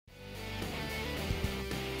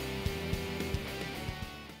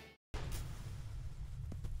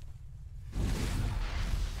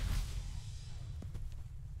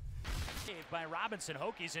By Robinson.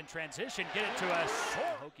 Hokies in transition, get it to a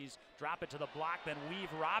short. Hokies drop it to the block, then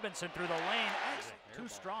weave Robinson through the lane. Too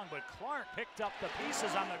strong, but Clark picked up the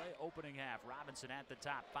pieces on the opening half. Robinson at the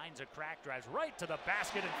top, finds a crack, drives right to the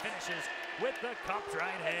basket and finishes with the cupped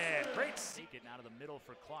right hand. Great seek it out of the middle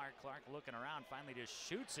for Clark. Clark looking around, finally just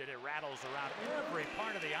shoots it. It rattles around every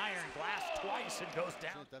part of the iron glass twice and goes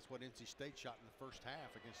down. That's what NC State shot in the first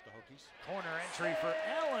half against the Hokies. Corner entry for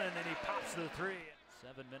Allen, and he pops the three.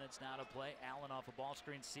 7 minutes now to play. Allen off a ball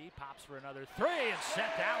screen C, pops for another three, and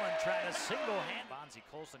Seth Allen trying to single-hand. Bonzi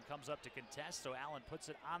Colson comes up to contest, so Allen puts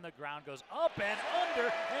it on the ground, goes up and under,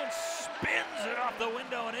 and spins it off the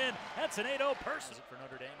window and in. That's an 8-0 person. For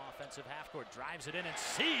Notre Dame, offensive half-court, drives it in, and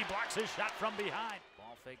C blocks his shot from behind.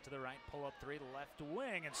 Ball fake to the right, pull-up three, left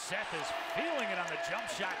wing, and Seth is feeling it on the jump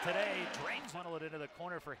shot today. Drains funnel it into the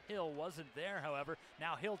corner for Hill, wasn't there, however.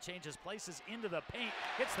 Now Hill changes places into the paint,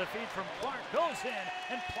 gets the feed from Clark, goes in,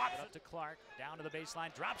 and plops it up to Clark, down to the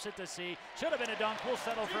baseline, drops it to C. Should have been a dunk. We'll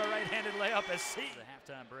settle for a right-handed layup as C.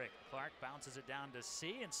 The halftime break. Clark bounces it down to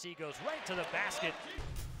C, and C goes right to the basket.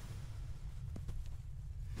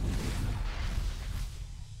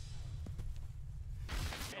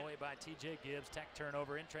 Away by TJ Gibbs. Tech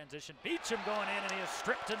turnover in transition. Beecham going in, and he is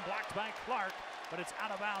stripped and blocked by Clark, but it's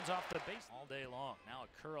out of bounds off the base all day long. Now a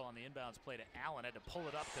curl on the inbounds play to Allen. Had to pull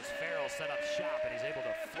it up because Farrell set up shop, and he's able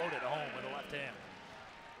to float it home with the left hand.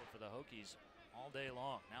 For the Hokies all day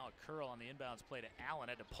long. Now a curl on the inbounds play to Allen.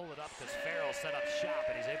 Had to pull it up because Farrell set up shop,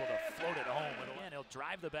 and he's able to float it home with the hand. He'll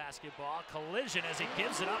drive the basketball. Collision as he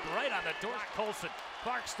gives it up right on the door. Colson.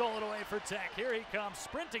 Clark stole it away for Tech. Here he comes,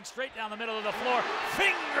 sprinting straight down the middle of the floor.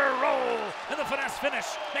 Finger roll, and the finesse finish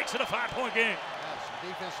makes it a 5-point game.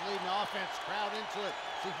 Defense leading the offense, crowd into it.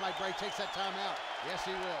 See if Mike Bray takes that timeout. Yes,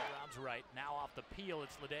 he will. Rob's right. Now off the peel,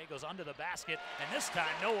 it's Lede, goes under the basket, and this time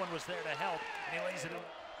no one was there to help, and he lays it in.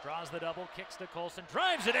 Draws the double, kicks to Colson,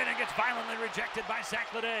 drives it in, and gets violently rejected by Zach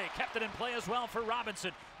Lede. Kept it in play as well for Robinson.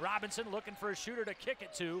 Robinson looking for a shooter to kick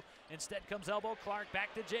it to. Instead comes elbow Clark,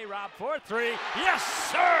 back to J-Rob for three. Yes,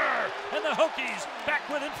 sir! And the Hokies back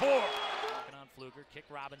within 4. Fluger, kick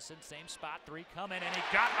Robinson, same spot, three coming, and he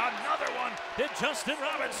got another one. Did Justin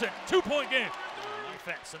Robinson, 2-point game.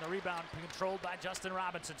 Defense and the rebound controlled by Justin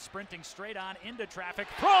Robinson, sprinting straight on into traffic,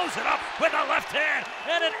 throws it up with the left hand,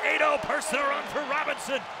 and an 8-0 personal run for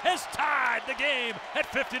Robinson has tied the game at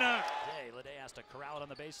 59. Lede has to corral it on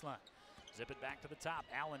the baseline. Zip it back to the top.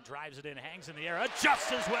 Allen drives it in, hangs in the air,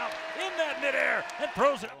 adjusts as well in that midair, and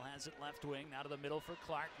throws it. Has it left wing, now to the middle for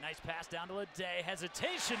Clark. Nice pass down to Lede.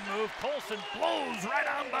 Hesitation move. Colson blows right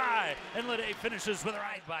on by, and Lede finishes with a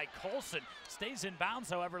right by Colson. Stays in bounds,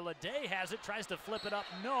 however. Lede has it, tries to flip it up.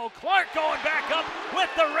 No. Clark going back up with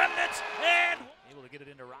the remnants, and able to get it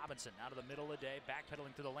into Robinson. Now to the middle of the day,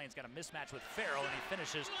 backpedaling through the lanes. Got a mismatch with Farrell, and he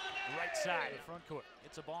finishes right side of the front court.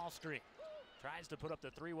 It's a ball screen. Tries to put up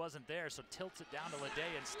the three, wasn't there, so tilts it down to Lede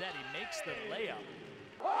instead. He makes the layup.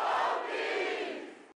 Hokies!